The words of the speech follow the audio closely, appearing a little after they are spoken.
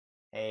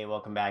Hey,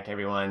 welcome back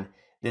everyone.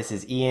 This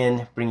is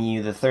Ian bringing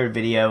you the third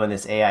video in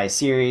this AI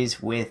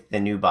series with the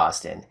new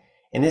Boston.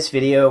 In this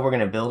video, we're going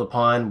to build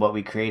upon what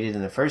we created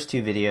in the first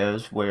two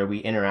videos where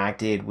we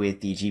interacted with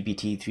the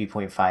GPT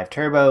 3.5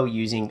 Turbo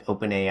using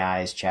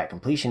OpenAI's Chat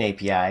Completion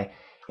API.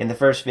 In the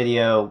first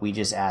video, we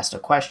just asked a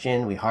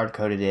question, we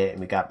hard-coded it, and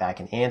we got back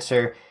an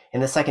answer.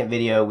 In the second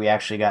video, we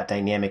actually got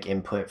dynamic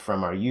input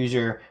from our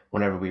user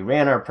whenever we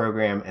ran our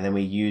program, and then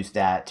we used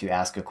that to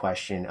ask a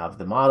question of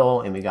the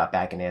model, and we got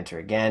back an answer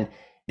again.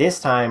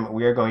 This time,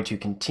 we are going to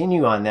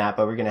continue on that,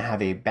 but we're going to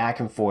have a back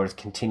and forth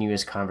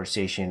continuous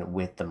conversation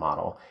with the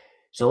model.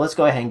 So let's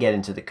go ahead and get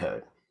into the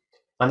code.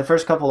 On the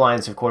first couple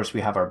lines, of course,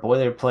 we have our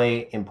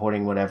boilerplate,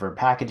 importing whatever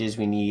packages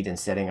we need and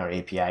setting our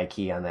API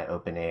key on that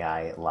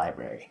OpenAI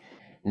library.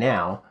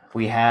 Now,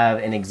 we have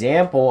an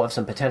example of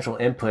some potential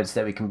inputs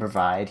that we can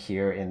provide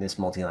here in this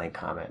multi-line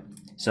comment.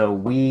 So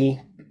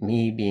me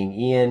being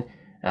Ian,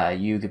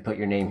 you could put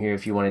your name here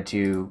if you wanted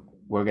to.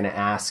 We're going to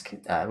ask,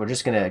 we're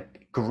just going to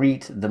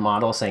greet the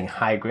model saying,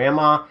 "Hi,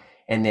 Grandma,"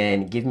 and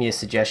then give me a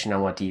suggestion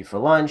on what to eat for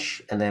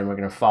lunch. And then we're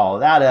going to follow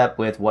that up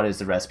with what is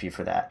the recipe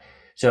for that.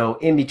 So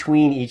in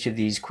between each of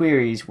these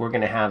queries, we're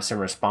going to have some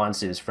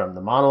responses from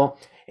the model.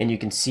 And you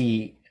can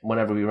see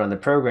whenever we run the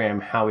program,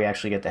 how we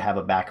actually get to have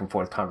a back and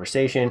forth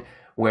conversation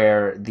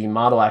where the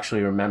model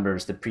actually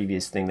remembers the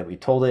previous thing that we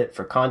told it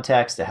for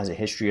context. It has a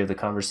history of the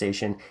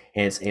conversation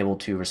and it's able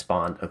to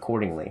respond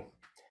accordingly.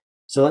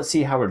 So let's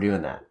see how we're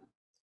doing that.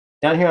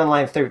 Down here on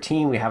line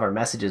 13, we have our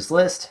messages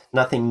list.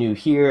 Nothing new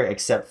here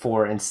except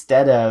for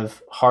instead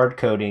of hard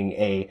coding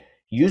a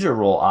user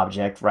role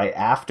object right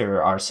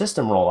after our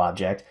system role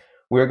object,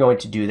 we're going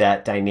to do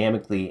that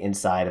dynamically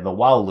inside of a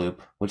while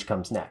loop, which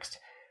comes next.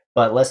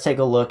 But let's take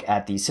a look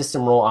at the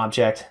system role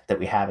object that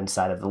we have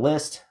inside of the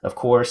list. Of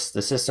course,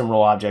 the system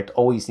role object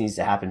always needs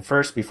to happen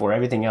first before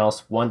everything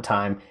else one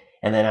time.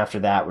 And then after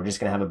that, we're just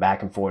going to have a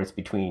back and forth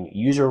between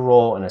user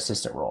role and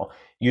assistant role.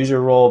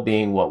 User role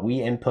being what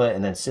we input,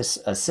 and then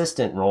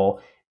assistant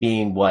role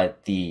being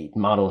what the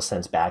model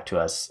sends back to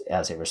us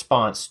as a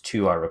response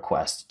to our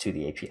request to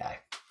the API.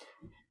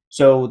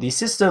 So the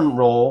system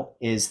role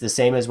is the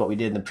same as what we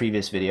did in the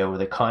previous video, where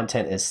the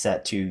content is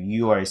set to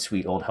 "You are a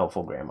sweet old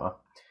helpful grandma."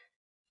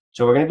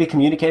 So we're going to be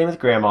communicating with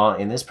Grandma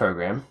in this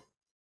program,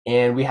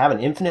 and we have an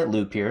infinite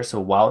loop here, so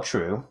while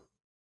true,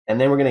 and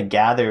then we're going to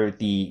gather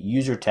the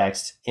user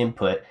text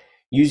input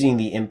using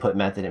the input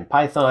method in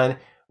Python,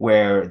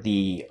 where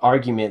the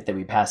argument that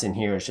we pass in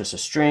here is just a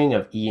string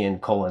of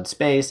Ian :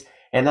 space,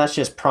 and that's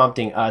just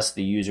prompting us,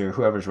 the user,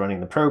 whoever's running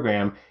the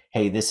program,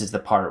 hey, this is the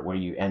part where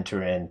you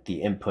enter in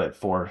the input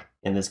for,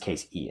 in this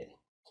case, Ian.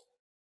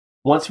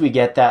 Once we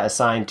get that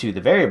assigned to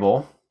the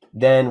variable,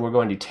 then we're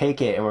going to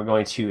take it and we're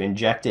going to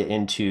inject it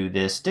into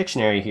this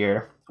dictionary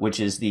here, which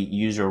is the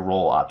user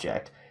role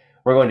object.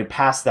 We're going to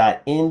pass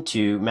that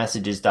into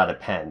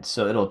messages.append.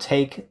 So it'll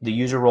take the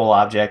user role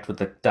object with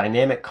the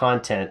dynamic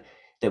content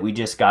that we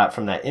just got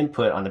from that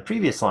input on the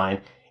previous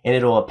line, and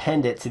it'll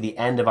append it to the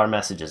end of our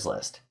messages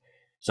list.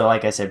 So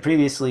like I said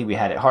previously, we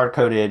had it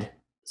hard-coded,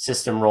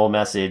 system role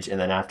message, and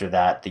then after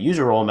that, the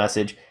user role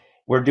message.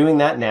 We're doing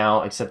that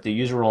now, except the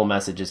user role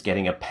message is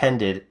getting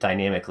appended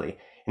dynamically.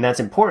 And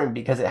that's important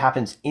because it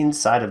happens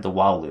inside of the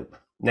while loop.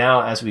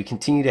 Now, as we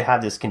continue to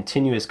have this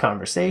continuous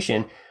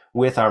conversation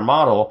with our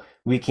model,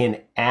 we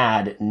can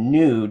add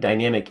new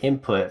dynamic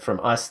input from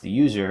us, the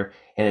user,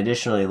 and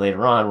additionally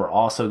later on, we're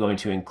also going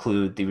to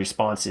include the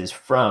responses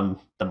from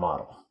the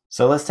model.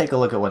 So let's take a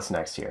look at what's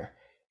next here.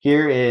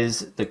 Here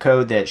is the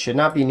code that should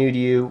not be new to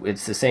you.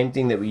 It's the same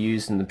thing that we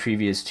used in the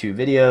previous two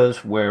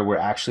videos where we're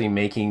actually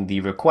making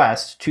the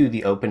request to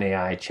the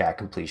OpenAI Chat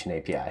Completion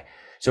API.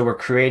 So we're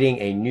creating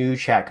a new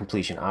chat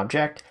completion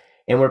object,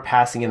 and we're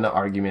passing in the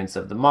arguments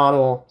of the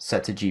model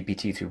set to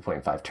GPT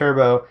 3.5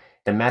 Turbo,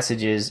 the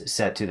messages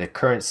set to the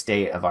current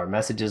state of our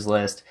messages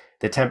list,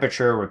 the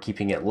temperature, we're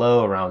keeping it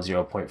low around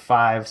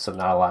 0.5, so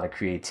not a lot of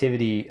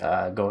creativity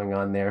going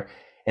on there.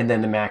 And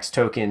then the max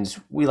tokens,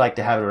 we like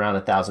to have it around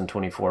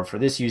 1024 for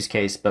this use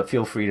case, but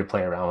feel free to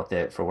play around with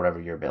it for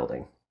whatever you're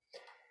building.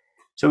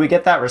 So we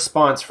get that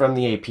response from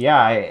the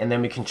API, and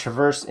then we can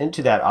traverse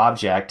into that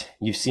object.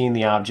 You've seen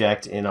the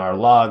object in our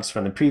logs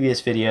from the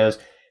previous videos,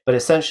 but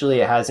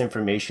essentially it has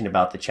information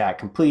about the chat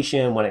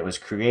completion, when it was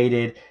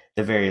created,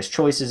 the various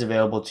choices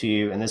available to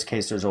you. In this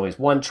case, there's always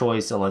one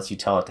choice unless you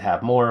tell it to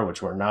have more,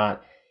 which we're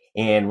not.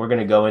 And we're going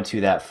to go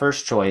into that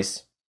first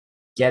choice,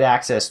 get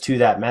access to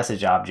that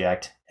message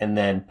object, and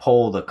then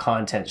pull the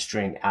content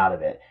string out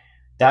of it.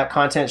 That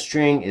content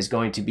string is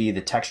going to be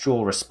the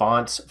textual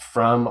response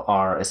from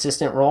our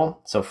assistant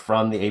role, so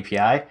from the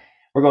API.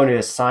 We're going to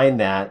assign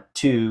that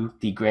to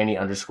the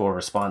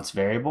granny_response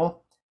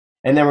variable,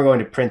 and then we're going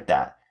to print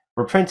that.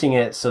 We're printing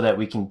it so that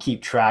we can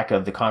keep track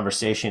of the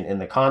conversation in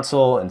the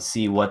console and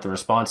see what the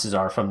responses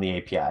are from the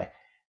API.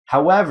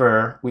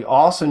 However, we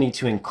also need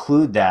to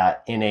include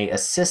that in an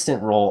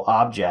assistant role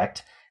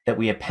object that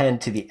we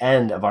append to the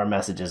end of our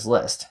messages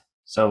list.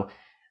 So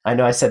I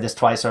know I said this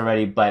twice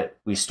already, but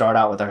we start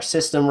out with our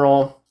system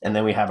role, and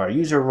then we have our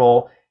user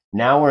role.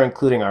 Now we're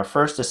including our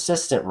first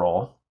assistant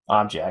role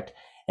object,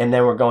 And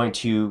then we're going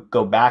to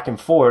go back and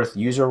forth,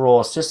 user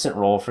role, assistant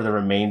role for the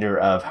remainder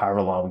of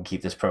however long we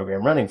keep this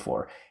program running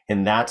for.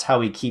 And that's how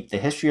we keep the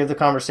history of the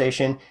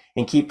conversation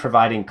and keep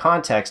providing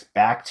context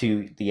back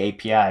to the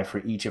API for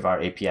each of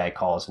our API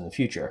calls in the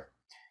future.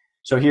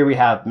 So here we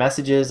have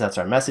messages, that's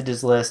our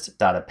messages list,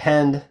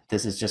 .append.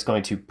 This is just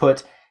going to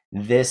put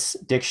this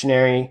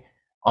dictionary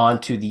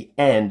onto the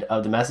end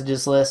of the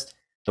messages list.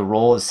 The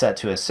role is set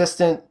to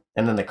assistant,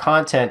 and then the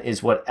content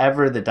is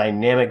whatever the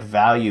dynamic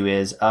value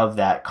is of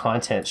that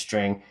content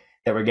string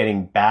that we're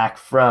getting back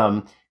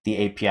from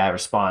the API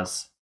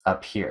response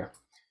up here.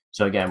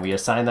 So again, we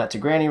assign that to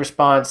Granny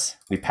response,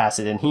 we pass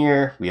it in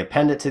here, we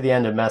append it to the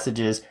end of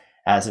messages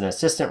as an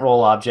assistant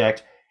role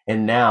object,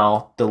 and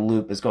now the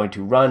loop is going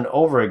to run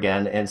over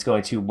again, and it's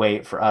going to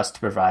wait for us to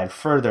provide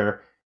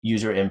further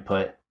user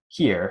input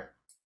here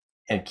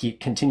and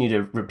continue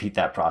to repeat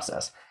that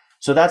process.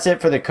 So that's it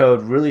for the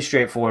code. Really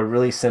straightforward,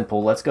 really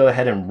simple. Let's go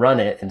ahead and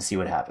run it and see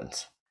what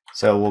happens.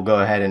 So we'll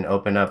go ahead and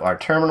open up our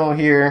terminal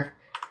here.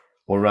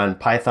 We'll run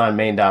python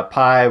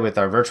main.py with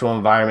our virtual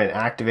environment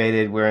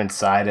activated. We're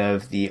inside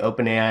of the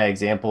OpenAI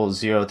example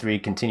 03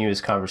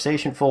 continuous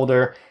conversation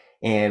folder,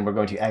 and we're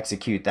going to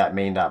execute that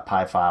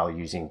main.py file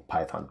using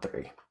Python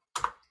 3.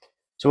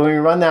 So when we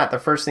run that, the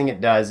first thing it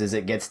does is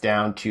it gets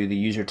down to the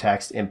user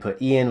text input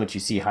Ian, which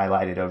you see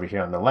highlighted over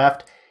here on the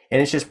left,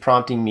 and it's just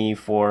prompting me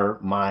for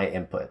my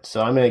input.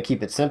 So I'm going to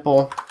keep it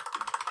simple.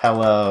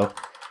 Hello,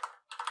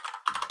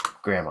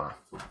 Grandma.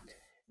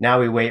 Now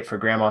we wait for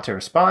Grandma to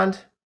respond.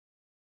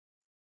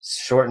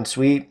 Short and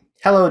sweet.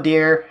 Hello,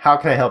 dear. How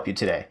can I help you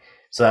today?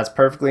 So that's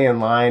perfectly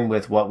in line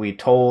with what we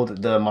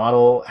told the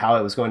model how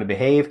it was going to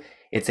behave.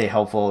 It's a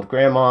helpful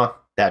grandma.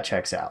 That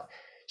checks out.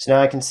 So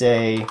now I can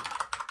say,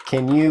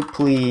 can you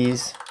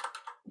please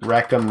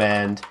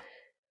recommend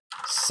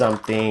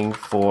something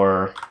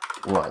for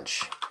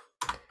lunch?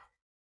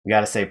 We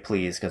got to say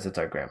please because it's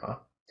our grandma.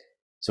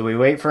 So we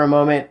wait for a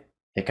moment.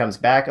 It comes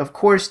back. Of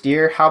course,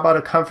 dear. How about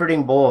a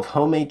comforting bowl of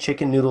homemade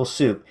chicken noodle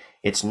soup?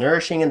 It's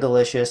nourishing and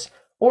delicious.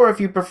 Or if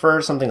you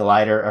prefer something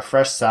lighter, a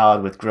fresh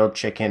salad with grilled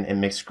chicken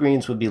and mixed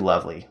greens would be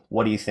lovely.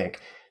 What do you think?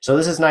 So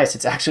this is nice.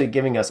 It's actually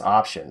giving us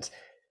options.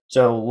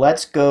 So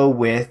let's go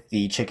with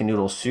the chicken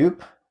noodle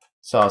soup.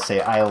 So I'll say,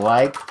 I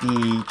like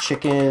the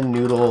chicken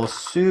noodle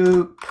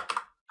soup.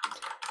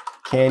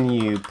 Can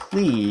you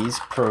please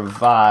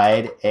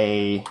provide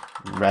a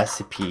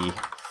recipe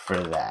for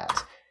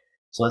that?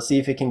 So let's see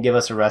if it can give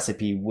us a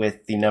recipe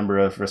with the number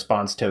of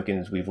response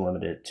tokens we've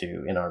limited it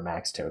to in our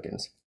max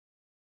tokens.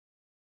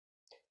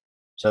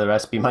 So the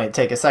recipe might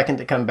take a second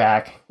to come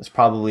back. It's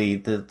probably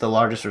the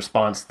largest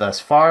response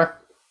thus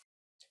far.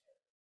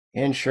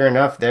 And sure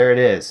enough, there it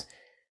is.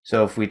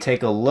 So if we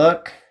take a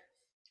look,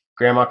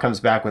 Grandma comes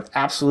back with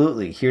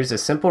absolutely. Here's a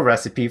simple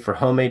recipe for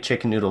homemade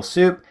chicken noodle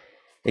soup.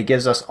 It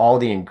gives us all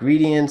the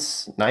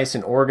ingredients, nice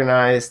and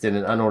organized in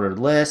an unordered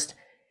list.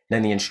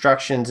 Then the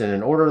instructions in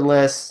an ordered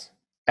list.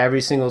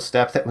 Every single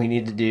step that we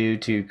need to do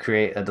to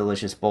create a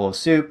delicious bowl of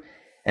soup.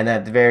 And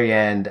at the very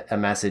end, a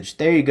message,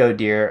 there you go,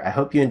 dear. I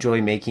hope you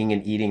enjoy making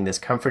and eating this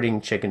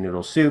comforting chicken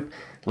noodle soup.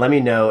 Let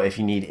me know if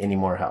you need any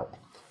more help.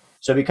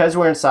 So because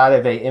we're inside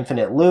of an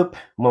infinite loop,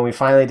 when we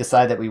finally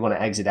decide that we want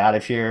to exit out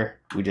of here,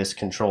 we just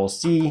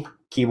Control-C,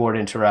 keyboard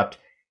interrupt,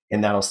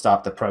 and that'll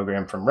stop the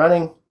program from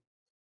running.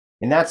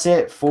 And that's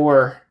it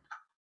for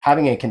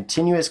having a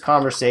continuous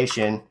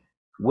conversation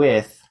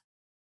with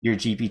your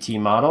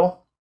GPT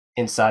model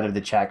inside of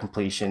the chat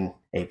completion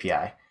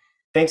API.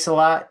 Thanks a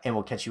lot, and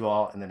we'll catch you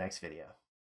all in the next video.